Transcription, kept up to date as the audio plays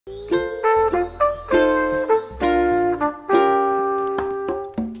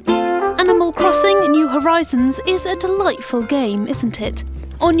Horizons is a delightful game, isn't it?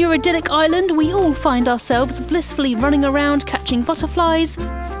 On your idyllic island, we all find ourselves blissfully running around catching butterflies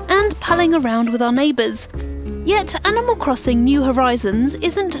and palling around with our neighbours. Yet Animal Crossing New Horizons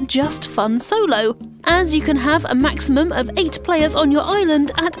isn't just fun solo, as you can have a maximum of 8 players on your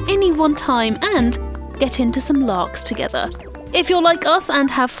island at any one time and get into some larks together. If you're like us and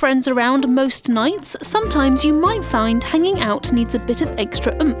have friends around most nights, sometimes you might find hanging out needs a bit of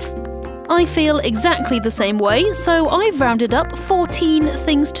extra oomph. I feel exactly the same way, so I've rounded up 14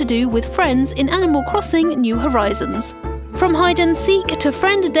 things to do with friends in Animal Crossing New Horizons. From hide and seek to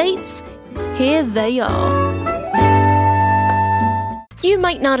friend dates, here they are. You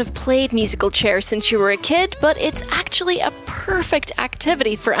might not have played musical chairs since you were a kid, but it's actually a perfect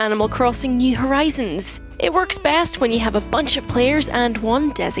activity for Animal Crossing New Horizons. It works best when you have a bunch of players and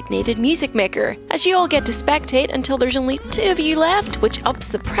one designated music maker, as you all get to spectate until there's only 2 of you left, which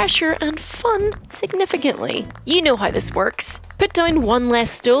ups the pressure and fun significantly. You know how this works. Put down 1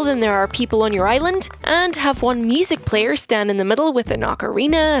 less stool than there are people on your island, and have 1 music player stand in the middle with an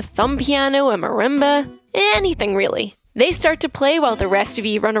ocarina, a thumb piano, a marimba, anything really. They start to play while the rest of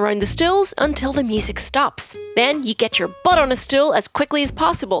you run around the stools until the music stops. Then you get your butt on a stool as quickly as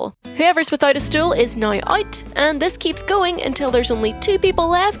possible. Whoever's without a stool is now out, and this keeps going until there's only 2 people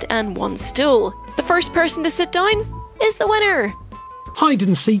left and 1 stool. The first person to sit down is the winner. Hide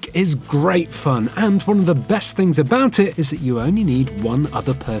and seek is great fun, and one of the best things about it is that you only need 1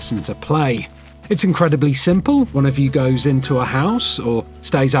 other person to play. It's incredibly simple. One of you goes into a house or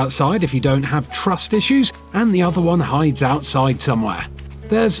stays outside if you don't have trust issues, and the other one hides outside somewhere.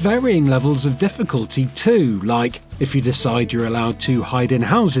 There's varying levels of difficulty too, like if you decide you're allowed to hide in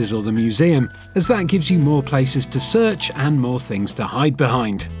houses or the museum, as that gives you more places to search and more things to hide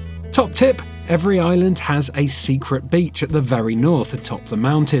behind. Top tip: every island has a secret beach at the very north atop the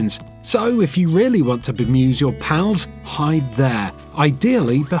mountains. So if you really want to bemuse your pals, hide there,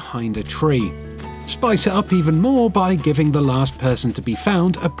 ideally behind a tree. Spice it up even more by giving the last person to be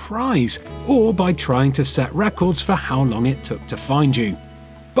found a prize, or by trying to set records for how long it took to find you.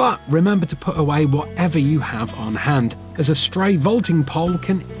 But remember to put away whatever you have on hand, as a stray vaulting pole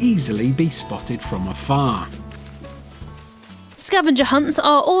can easily be spotted from afar. Scavenger hunts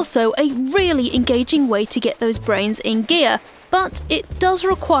are also a really engaging way to get those brains in gear, but it does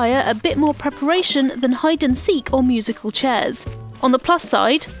require a bit more preparation than hide and seek or musical chairs. On the plus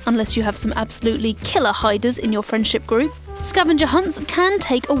side, unless you have some absolutely killer hiders in your friendship group, scavenger hunts can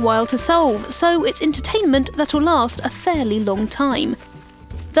take a while to solve, so it's entertainment that'll last a fairly long time.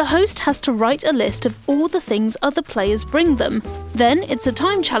 The host has to write a list of all the things other players bring them. Then it's a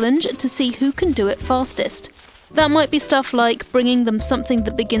time challenge to see who can do it fastest. That might be stuff like bringing them something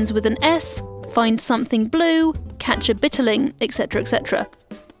that begins with an S, find something blue, catch a bitterling, etc, etc.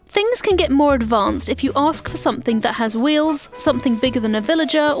 Things can get more advanced if you ask for something that has wheels, something bigger than a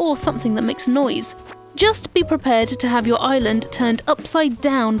villager, or something that makes noise. Just be prepared to have your island turned upside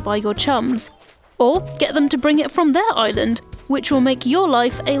down by your chums. Or get them to bring it from their island, which will make your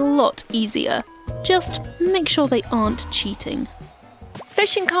life a lot easier. Just make sure they aren't cheating.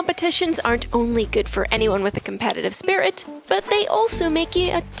 Fishing competitions aren't only good for anyone with a competitive spirit, but they also make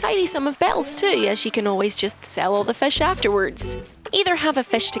you a tidy sum of bells too, as you can always just sell all the fish afterwards. Either have a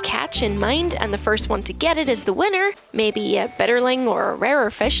fish to catch in mind and the first one to get it is the winner, maybe a bitterling or a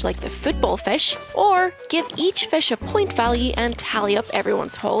rarer fish like the football fish, or give each fish a point value and tally up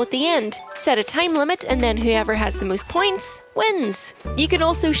everyone's haul at the end. Set a time limit and then whoever has the most points wins. You can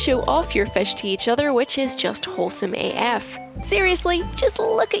also show off your fish to each other, which is just wholesome AF. Seriously, just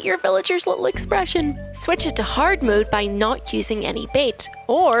look at your villager's little expression. Switch it to hard mode by not using any bait,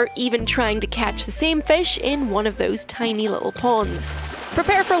 or even trying to catch the same fish in one of those tiny little ponds.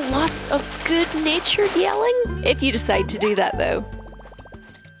 Prepare for lots of good-natured yelling, if you decide to do that though.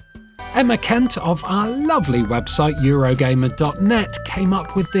 Emma Kent of our lovely website Eurogamer.net came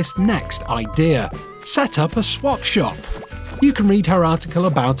up with this next idea: set up a swap shop. You can read her article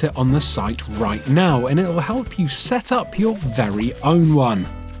about it on the site right now, and it'll help you set up your very own one.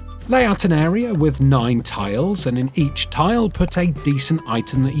 Lay out an area with 9 tiles, and in each tile put a decent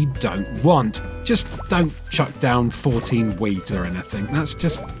item that you don't want. Just don't chuck down 14 weeds or anything, that's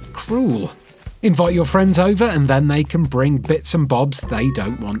just cruel. Invite your friends over and then they can bring bits and bobs they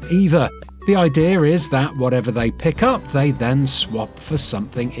don't want either. The idea is that whatever they pick up, they then swap for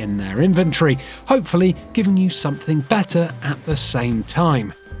something in their inventory, hopefully giving you something better at the same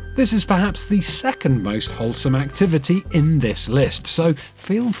time. This is perhaps the second most wholesome activity in this list, so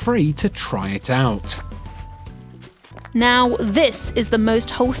feel free to try it out. Now, this is the most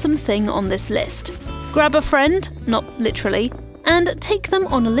wholesome thing on this list. Grab a friend, not literally, and take them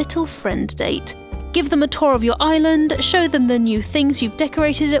on a little friend date. Give them a tour of your island, show them the new things you've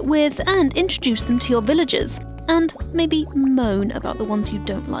decorated it with, and introduce them to your villagers. And maybe moan about the ones you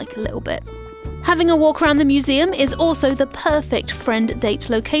don't like a little bit. Having a walk around the museum is also the perfect friend date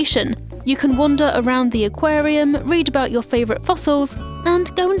location. You can wander around the aquarium, read about your favourite fossils,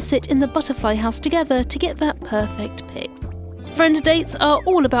 and go and sit in the butterfly house together to get that perfect pic. Friend dates are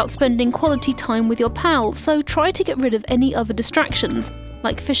all about spending quality time with your pal, so try to get rid of any other distractions,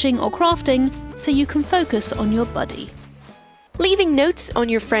 like fishing or crafting, so you can focus on your buddy. Leaving notes on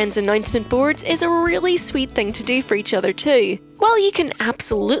your friends' announcement boards is a really sweet thing to do for each other too. While you can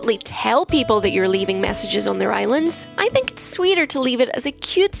absolutely tell people that you're leaving messages on their islands, I think it's sweeter to leave it as a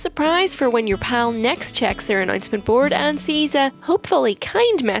cute surprise for when your pal next checks their announcement board and sees a hopefully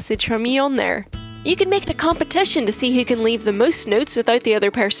kind message from you on there. You can make it a competition to see who can leave the most notes without the other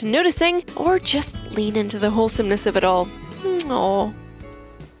person noticing, or just lean into the wholesomeness of it all. Aww.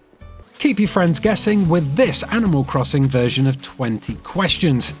 Keep your friends guessing with this Animal Crossing version of 20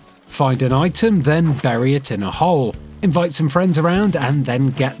 questions. Find an item, then bury it in a hole. Invite some friends around and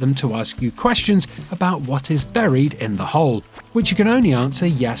then get them to ask you questions about what is buried in the hole, which you can only answer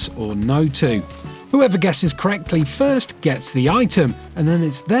yes or no to. Whoever guesses correctly first gets the item, and then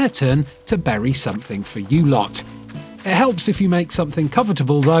it's their turn to bury something for you lot. It helps if you make something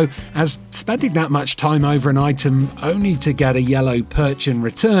covetable though, as spending that much time over an item only to get a yellow perch in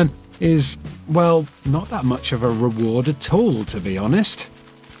return is, well, not that much of a reward at all, to be honest.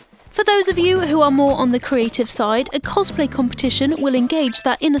 For those of you who are more on the creative side, a cosplay competition will engage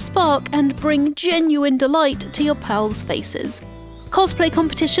that inner spark and bring genuine delight to your pals' faces. Cosplay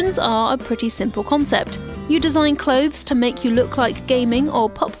competitions are a pretty simple concept. You design clothes to make you look like gaming or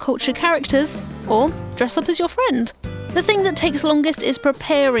pop culture characters, or dress up as your friend. The thing that takes longest is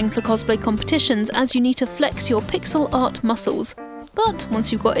preparing for cosplay competitions, as you need to flex your pixel art muscles. But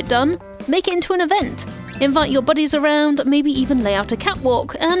once you've got it done, make it into an event. Invite your buddies around, maybe even lay out a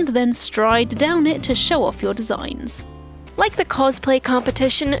catwalk, and then stride down it to show off your designs. Like the cosplay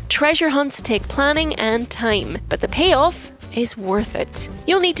competition, treasure hunts take planning and time, but the payoff is worth it.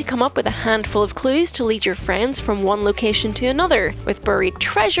 You'll need to come up with a handful of clues to lead your friends from one location to another, with buried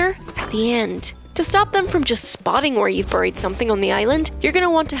treasure at the end. To stop them from just spotting where you've buried something on the island, you're going to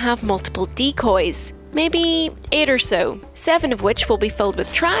want to have multiple decoys. Maybe 8 or so, 7 of which will be filled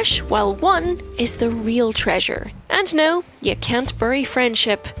with trash, while 1 is the real treasure. And no, you can't bury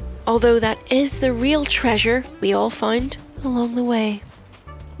friendship, although that is the real treasure we all found along the way.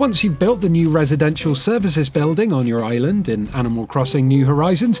 Once you've built the new residential services building on your island in Animal Crossing New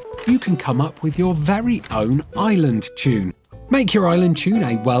Horizons, you can come up with your very own island tune. Make your island tune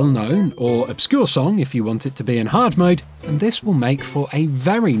a well-known or obscure song if you want it to be in hard mode, and this will make for a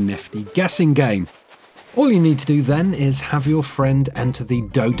very nifty guessing game. All you need to do then is have your friend enter the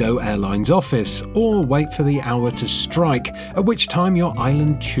Dodo Airlines office, or wait for the hour to strike, at which time your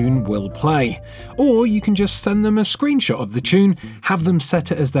island tune will play. Or you can just send them a screenshot of the tune, have them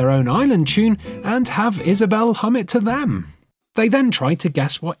set it as their own island tune, and have Isabelle hum it to them. They then try to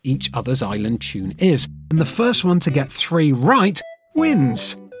guess what each other's island tune is, and the first one to get 3 right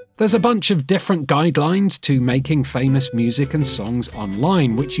wins. There's a bunch of different guidelines to making famous music and songs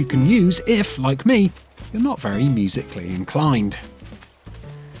online, which you can use if, like me, you're not very musically inclined.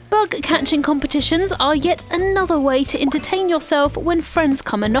 Bug catching competitions are yet another way to entertain yourself when friends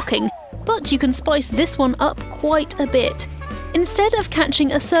come a-knocking, but you can spice this one up quite a bit. Instead of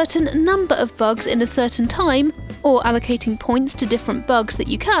catching a certain number of bugs in a certain time, or allocating points to different bugs that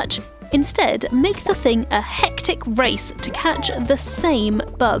you catch, instead make the thing a hectic race to catch the same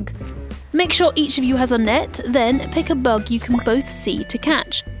bug. Make sure each of you has a net, then pick a bug you can both see to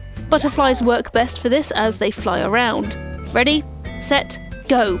catch. Butterflies work best for this as they fly around. Ready, set,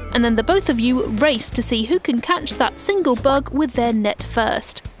 go, and then the both of you race to see who can catch that single bug with their net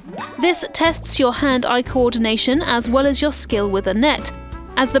first. This tests your hand-eye coordination as well as your skill with a net,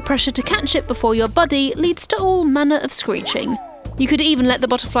 as the pressure to catch it before your buddy leads to all manner of screeching. You could even let the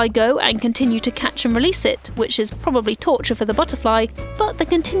butterfly go and continue to catch and release it, which is probably torture for the butterfly, but the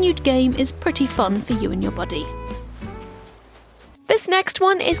continued game is pretty fun for you and your buddy. This next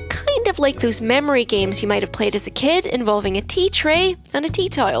one is kind of like those memory games you might have played as a kid involving a tea tray and a tea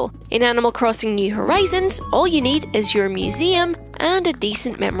towel. In Animal Crossing New Horizons, all you need is your museum and a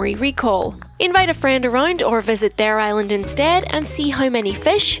decent memory recall. Invite a friend around or visit their island instead and see how many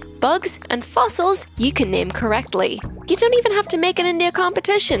fish, bugs and fossils you can name correctly. You don't even have to make it into a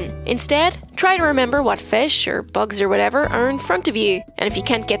competition. Instead, try to remember what fish or bugs or whatever are in front of you, and if you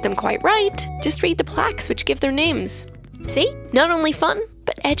can't get them quite right, just read the plaques which give their names. See? Not only fun,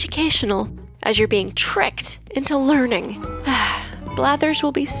 but educational, as you're being tricked into learning. Blathers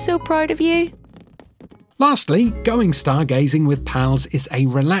will be so proud of you. Lastly, going stargazing with pals is a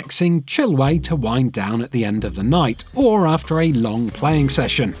relaxing, chill way to wind down at the end of the night, or after a long playing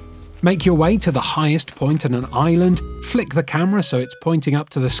session. Make your way to the highest point on an island, flick the camera so it's pointing up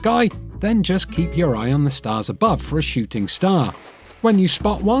to the sky, then just keep your eye on the stars above for a shooting star. When you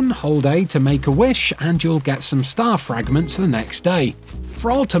spot one, hold A to make a wish and you'll get some star fragments the next day.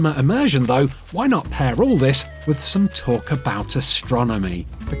 For ultimate immersion though, why not pair all this with some talk about astronomy?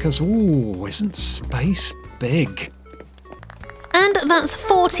 Because ooh, isn't space big? And that's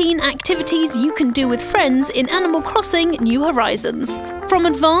 14 activities you can do with friends in Animal Crossing New Horizons. From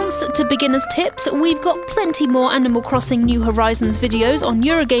advanced to beginners tips, we've got plenty more Animal Crossing New Horizons videos on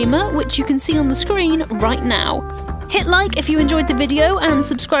Eurogamer, which you can see on the screen right now. Hit like if you enjoyed the video and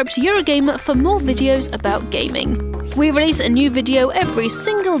subscribe to Eurogamer for more videos about gaming. We release a new video every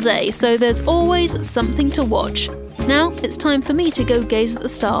single day, so there's always something to watch. Now it's time for me to go gaze at the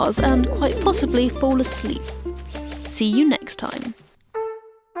stars and quite possibly fall asleep. See you next time.